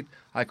closed tonight,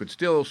 I could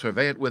still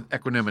survey it with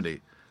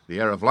equanimity.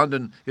 The air of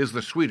London is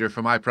the sweeter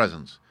for my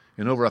presence.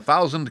 In over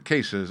 1,000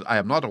 cases I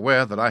am not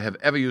aware that I have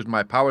ever used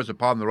my powers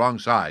upon the wrong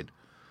side.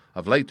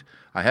 Of late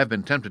I have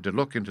been tempted to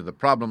look into the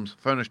problems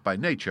furnished by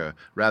nature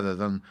rather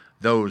than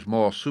those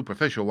more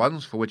superficial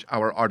ones for which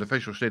our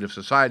artificial state of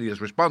society is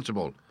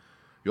responsible.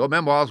 Your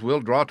memoirs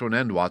will draw to an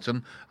end,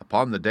 Watson,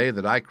 upon the day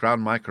that I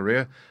crown my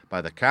career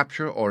by the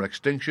capture or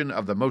extinction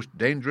of the most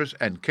dangerous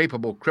and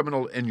capable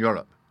criminal in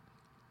Europe."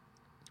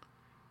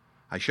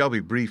 I shall be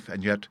brief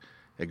and yet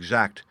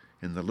exact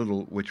in the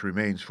little which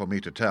remains for me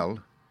to tell.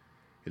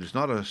 It is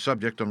not a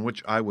subject on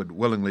which I would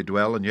willingly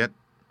dwell, and yet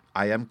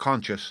I am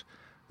conscious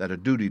that a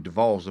duty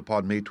devolves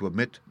upon me to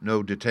omit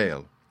no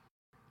detail.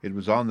 It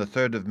was on the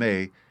 3rd of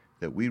May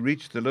that we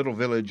reached the little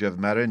village of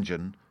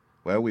Meiringen,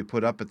 where we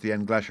put up at the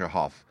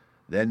Englischerhof,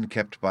 then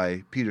kept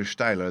by Peter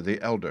Steiler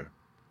the elder.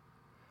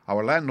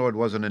 Our landlord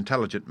was an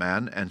intelligent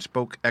man, and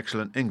spoke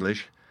excellent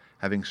English,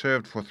 having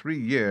served for 3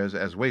 years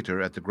as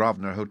waiter at the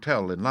Grosvenor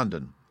Hotel in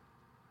London.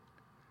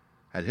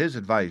 At his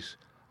advice,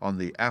 on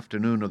the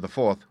afternoon of the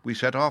 4th, we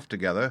set off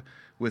together,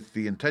 with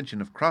the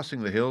intention of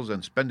crossing the hills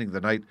and spending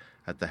the night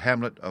at the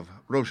hamlet of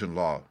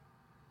Rosenlaw.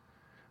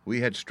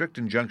 We had strict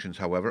injunctions,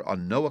 however,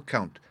 on no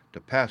account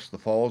to pass the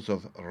falls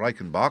of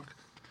Reichenbach,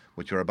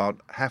 which are about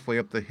halfway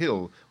up the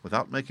hill,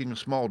 without making a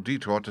small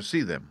detour to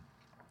see them.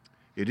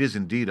 It is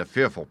indeed a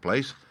fearful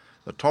place.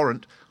 The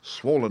torrent,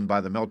 swollen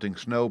by the melting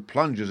snow,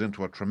 plunges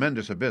into a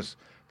tremendous abyss,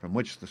 from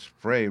which the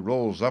spray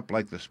rolls up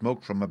like the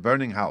smoke from a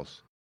burning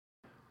house.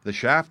 The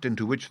shaft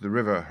into which the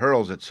river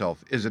hurls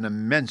itself is an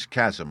immense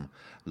chasm,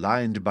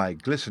 lined by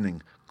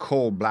glistening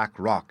coal-black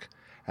rock,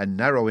 and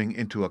narrowing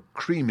into a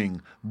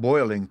creaming,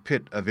 boiling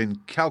pit of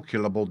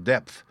incalculable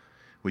depth,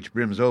 which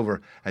brims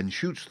over and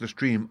shoots the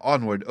stream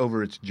onward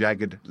over its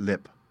jagged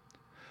lip.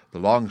 The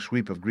long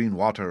sweep of green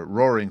water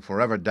roaring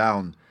forever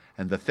down,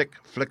 and the thick,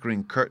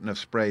 flickering curtain of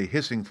spray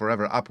hissing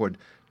forever upward,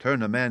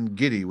 turn a man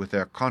giddy with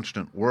their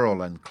constant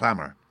whirl and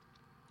clamour.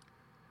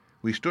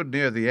 We stood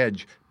near the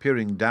edge,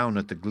 peering down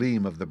at the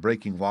gleam of the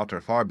breaking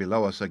water far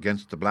below us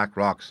against the black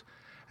rocks,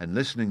 and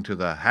listening to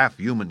the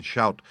half-human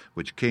shout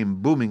which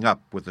came booming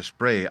up with the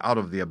spray out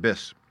of the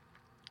abyss.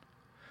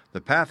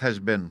 The path has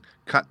been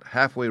cut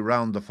halfway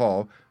round the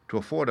fall to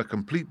afford a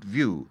complete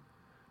view,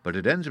 but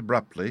it ends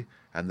abruptly,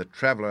 and the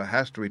traveller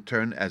has to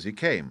return as he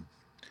came.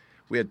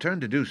 We had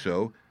turned to do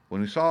so when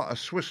we saw a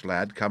Swiss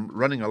lad come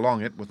running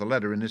along it with a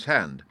letter in his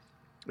hand.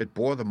 It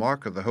bore the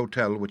mark of the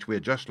hotel which we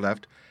had just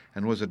left,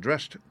 and was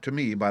addressed to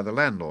me by the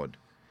landlord.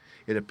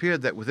 It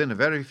appeared that within a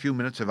very few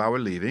minutes of our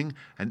leaving,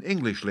 an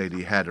English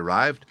lady had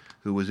arrived,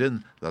 who was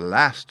in the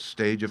last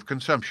stage of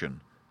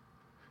consumption.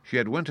 She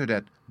had wintered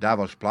at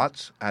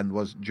Davosplatz, and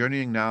was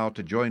journeying now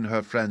to join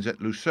her friends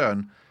at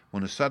Lucerne,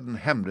 when a sudden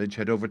hemorrhage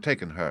had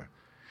overtaken her.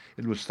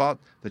 It was thought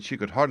that she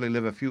could hardly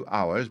live a few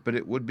hours, but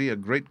it would be a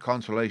great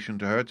consolation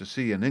to her to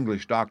see an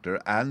English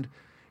doctor, and,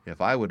 if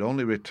I would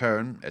only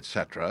return,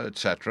 etc.,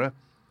 etc.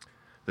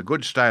 The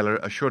good Steiler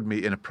assured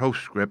me in a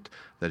postscript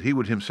that he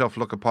would himself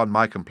look upon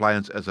my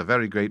compliance as a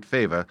very great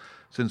favour,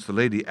 since the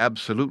lady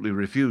absolutely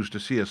refused to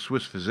see a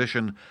Swiss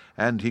physician,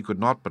 and he could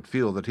not but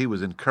feel that he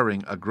was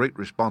incurring a great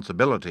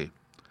responsibility.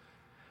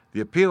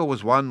 The appeal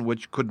was one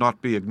which could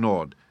not be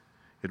ignored.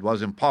 It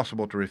was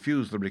impossible to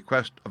refuse the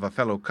request of a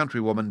fellow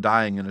countrywoman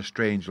dying in a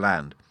strange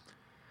land.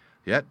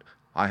 Yet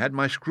I had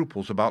my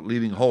scruples about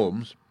leaving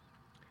Holmes.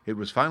 It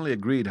was finally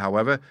agreed,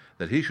 however,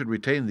 that he should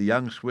retain the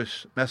young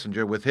Swiss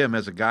messenger with him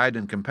as a guide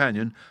and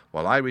companion,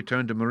 while I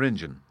returned to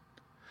Meringen.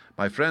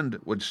 My friend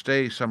would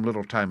stay some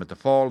little time at the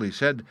fall, he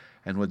said,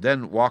 and would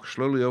then walk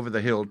slowly over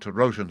the hill to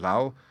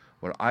Rosenlau,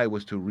 where I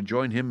was to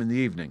rejoin him in the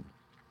evening.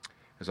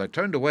 As I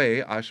turned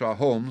away, I saw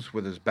Holmes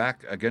with his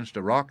back against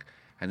a rock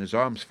and his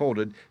arms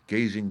folded,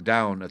 gazing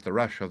down at the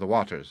rush of the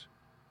waters.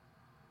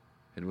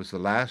 It was the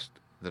last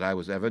that I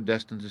was ever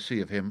destined to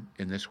see of him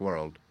in this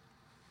world.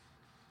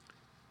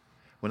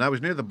 When I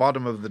was near the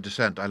bottom of the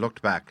descent, I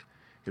looked back.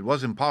 It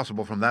was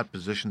impossible from that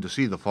position to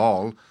see the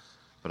fall,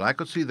 but I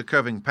could see the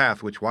curving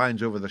path which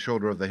winds over the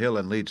shoulder of the hill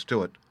and leads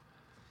to it.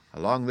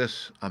 Along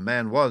this a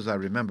man was, I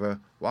remember,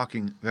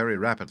 walking very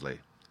rapidly.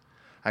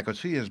 I could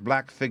see his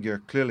black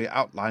figure clearly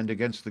outlined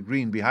against the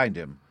green behind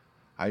him.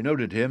 I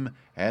noted him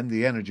and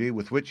the energy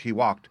with which he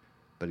walked,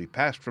 but he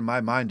passed from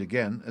my mind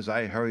again as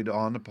I hurried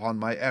on upon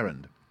my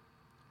errand.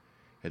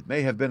 It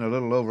may have been a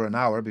little over an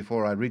hour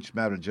before I reached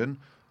Meringen.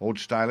 Old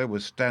Steiler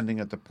was standing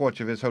at the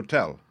porch of his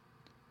hotel.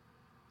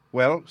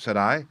 "Well," said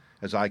I,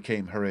 as I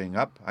came hurrying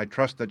up, "I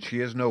trust that she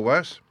is no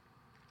worse?"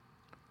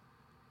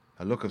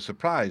 A look of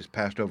surprise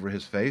passed over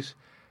his face,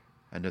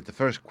 and at the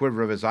first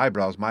quiver of his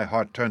eyebrows my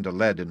heart turned to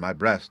lead in my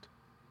breast.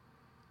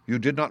 "You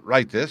did not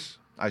write this?"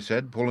 I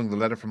said, pulling the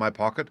letter from my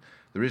pocket.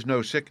 "There is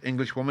no sick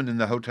Englishwoman in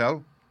the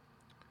hotel?"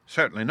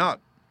 "Certainly not,"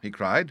 he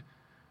cried,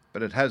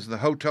 "but it has the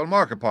hotel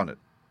mark upon it.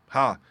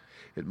 Ha!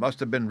 It must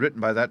have been written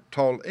by that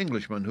tall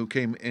Englishman who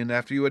came in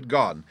after you had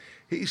gone.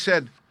 He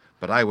said—"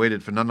 But I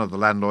waited for none of the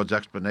landlord's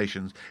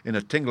explanations. In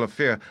a tingle of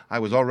fear, I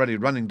was already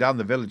running down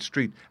the village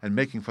street and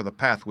making for the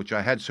path which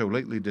I had so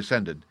lately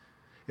descended.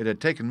 It had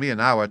taken me an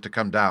hour to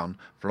come down.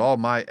 For all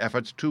my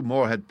efforts, 2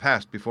 more had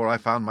passed before I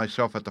found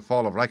myself at the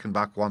fall of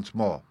Reichenbach once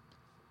more.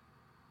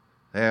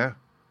 There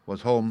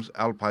was Holmes'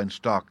 Alpine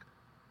stock,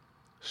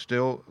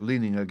 still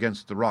leaning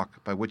against the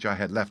rock by which I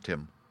had left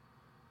him.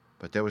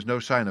 But there was no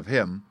sign of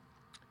him,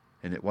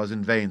 and it was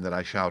in vain that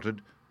I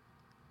shouted.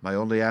 My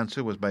only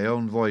answer was my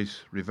own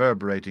voice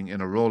reverberating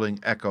in a rolling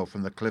echo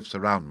from the cliffs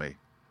around me.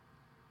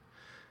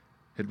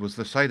 It was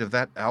the sight of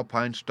that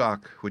Alpine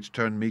stock which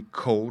turned me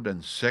cold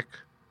and sick.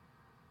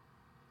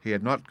 He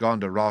had not gone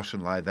to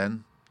Rosenlau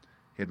then.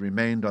 He had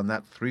remained on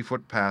that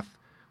 3-foot path,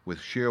 with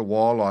sheer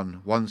wall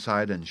on one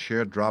side and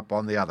sheer drop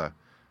on the other,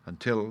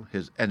 until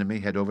his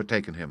enemy had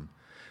overtaken him.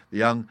 The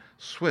young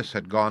Swiss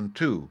had gone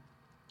too.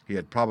 He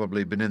had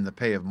probably been in the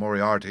pay of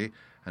Moriarty,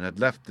 and had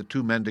left the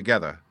 2 men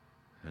together.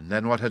 And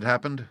then what had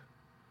happened?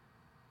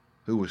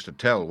 Who was to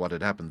tell what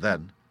had happened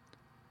then?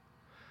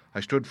 I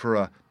stood for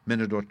a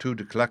minute or 2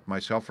 to collect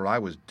myself, for I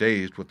was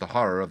dazed with the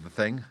horror of the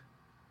thing.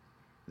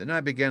 Then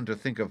I began to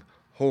think of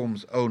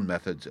Holmes' own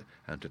methods,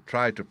 and to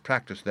try to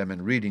practice them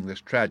in reading this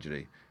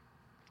tragedy.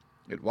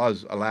 It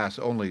was, alas,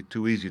 only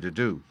too easy to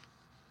do.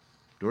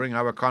 During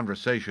our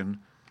conversation,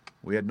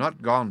 we had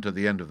not gone to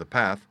the end of the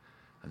path,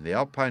 and the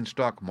Alpine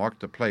stock marked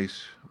the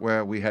place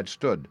where we had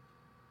stood.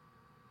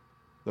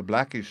 The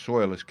blackish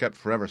soil is kept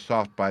forever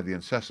soft by the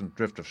incessant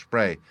drift of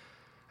spray,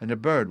 and a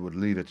bird would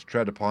leave its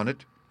tread upon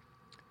it.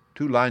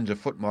 2 lines of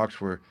footmarks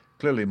were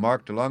clearly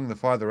marked along the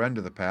farther end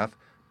of the path,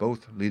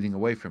 both leading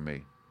away from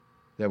me.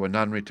 There were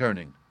none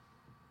returning.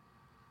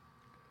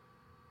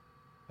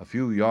 A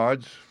few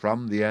yards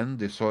from the end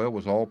the soil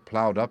was all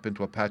ploughed up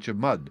into a patch of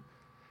mud,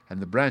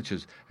 and the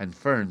branches and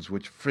ferns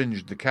which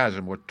fringed the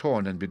chasm were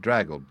torn and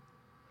bedraggled.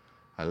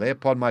 I lay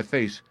upon my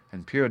face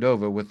and peered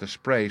over with the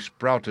spray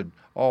sprouted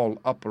all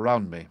up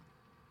around me.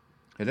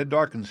 It had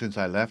darkened since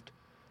I left,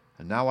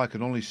 and now I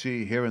could only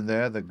see here and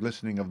there the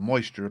glistening of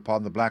moisture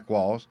upon the black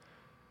walls,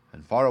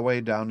 and far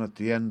away down at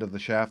the end of the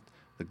shaft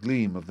the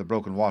gleam of the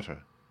broken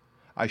water.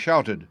 I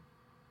shouted,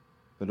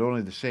 but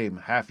only the same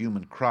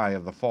half-human cry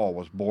of the fall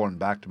was borne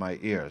back to my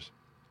ears.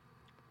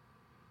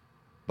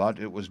 But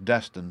it was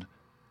destined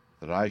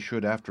that I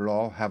should, after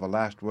all, have a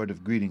last word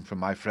of greeting from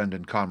my friend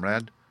and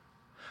comrade.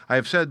 I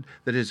have said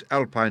that his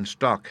Alpine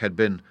stock had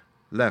been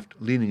left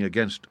leaning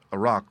against a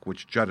rock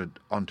which jutted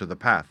onto the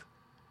path.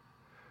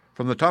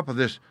 From the top of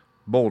this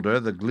boulder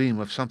the gleam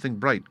of something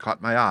bright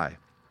caught my eye,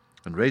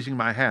 and raising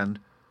my hand,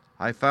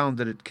 I found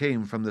that it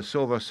came from the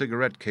silver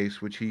cigarette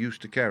case which he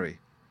used to carry.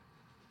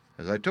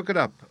 As I took it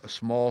up, a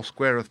small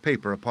square of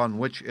paper upon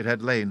which it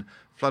had lain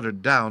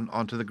fluttered down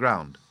onto the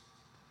ground.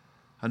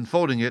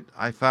 Unfolding it,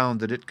 I found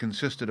that it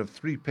consisted of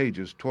 3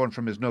 pages torn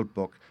from his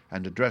notebook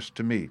and addressed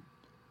to me.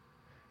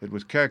 It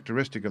was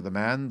characteristic of the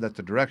man that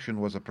the direction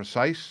was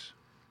precise,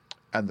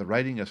 and the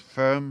writing as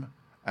firm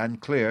and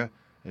clear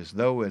as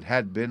though it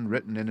had been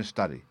written in his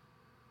study.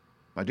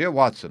 "My dear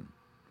Watson,"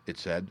 it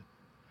said,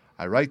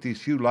 "I write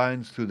these few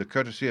lines through the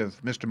courtesy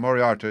of Mr.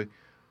 Moriarty,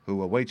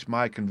 who awaits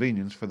my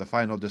convenience for the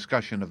final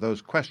discussion of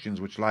those questions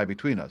which lie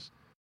between us.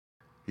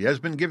 He has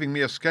been giving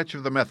me a sketch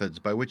of the methods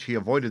by which he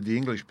avoided the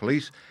English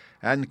police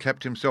and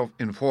kept himself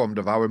informed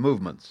of our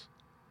movements.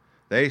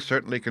 They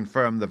certainly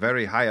confirm the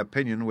very high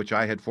opinion which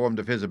I had formed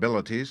of his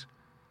abilities.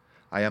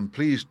 I am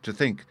pleased to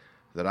think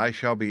that I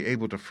shall be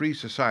able to free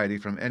society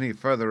from any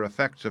further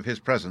effects of his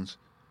presence,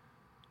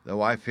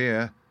 though I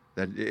fear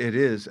that it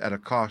is at a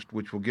cost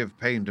which will give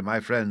pain to my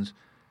friends,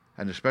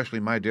 and especially,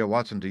 my dear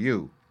Watson, to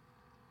you.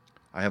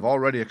 I have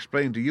already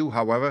explained to you,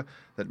 however,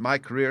 that my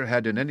career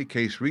had in any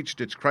case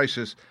reached its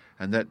crisis,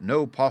 and that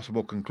no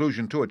possible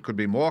conclusion to it could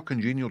be more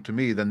congenial to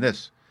me than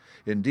this.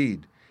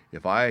 Indeed,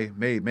 if I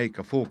may make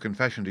a full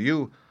confession to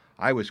you,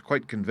 I was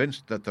quite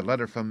convinced that the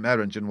letter from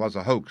Erringen was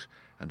a hoax,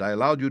 and I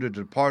allowed you to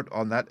depart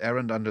on that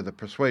errand under the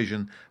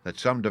persuasion that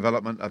some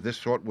development of this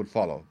sort would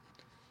follow.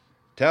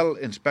 Tell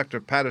Inspector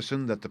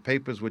Patterson that the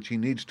papers which he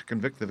needs to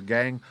convict the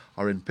gang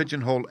are in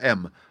pigeonhole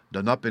M,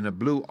 done up in a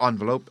blue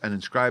envelope and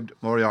inscribed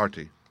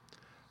Moriarty.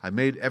 I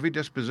made every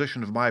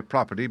disposition of my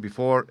property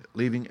before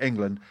leaving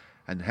England,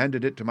 and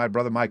handed it to my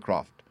brother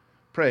Mycroft.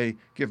 Pray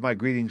give my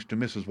greetings to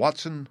Mrs.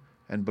 Watson,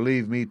 and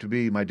believe me to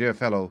be, my dear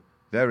fellow,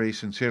 very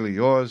sincerely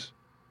yours,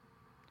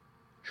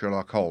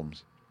 Sherlock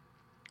Holmes.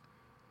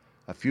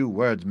 A few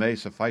words may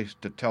suffice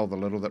to tell the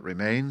little that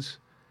remains.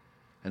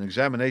 An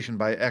examination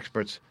by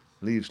experts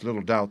leaves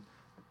little doubt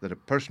that a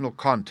personal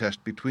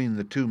contest between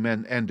the 2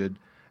 men ended,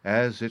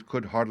 as it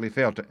could hardly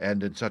fail to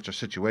end in such a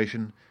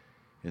situation,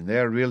 in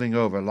their reeling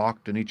over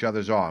locked in each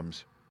other's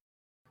arms.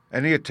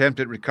 Any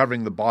attempt at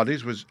recovering the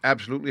bodies was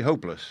absolutely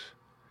hopeless,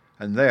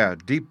 and there,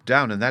 deep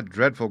down in that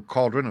dreadful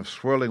cauldron of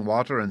swirling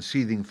water and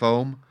seething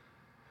foam,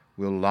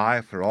 will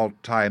lie for all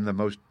time the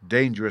most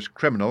dangerous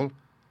criminal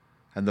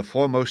and the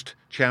foremost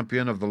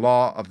champion of the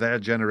law of their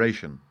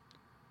generation.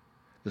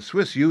 The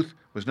Swiss youth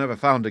was never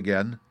found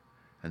again,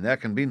 and there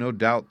can be no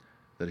doubt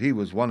that he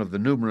was one of the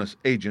numerous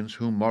agents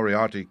whom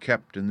Moriarty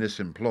kept in this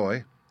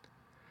employ.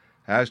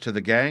 As to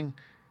the gang,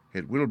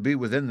 it will be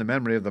within the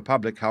memory of the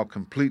public how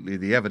completely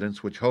the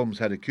evidence which Holmes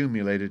had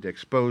accumulated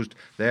exposed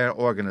their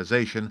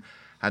organization,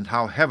 and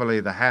how heavily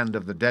the hand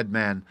of the dead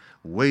man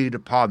weighed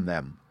upon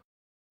them.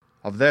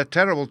 Of their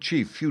terrible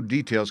chief few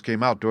details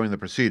came out during the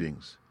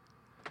proceedings,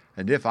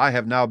 and if I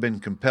have now been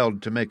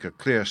compelled to make a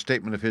clear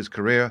statement of his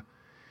career,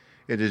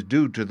 it is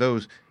due to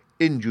those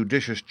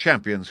injudicious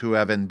champions who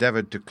have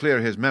endeavored to clear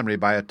his memory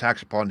by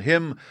attacks upon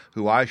him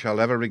who I shall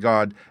ever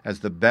regard as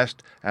the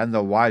best and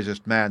the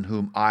wisest man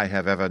whom I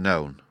have ever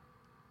known.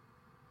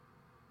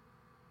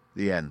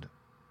 The end.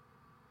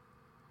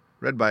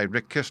 Read by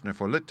Rick Kistner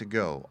for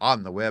Lit2Go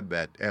on the web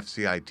at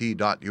fcit.usf.edu.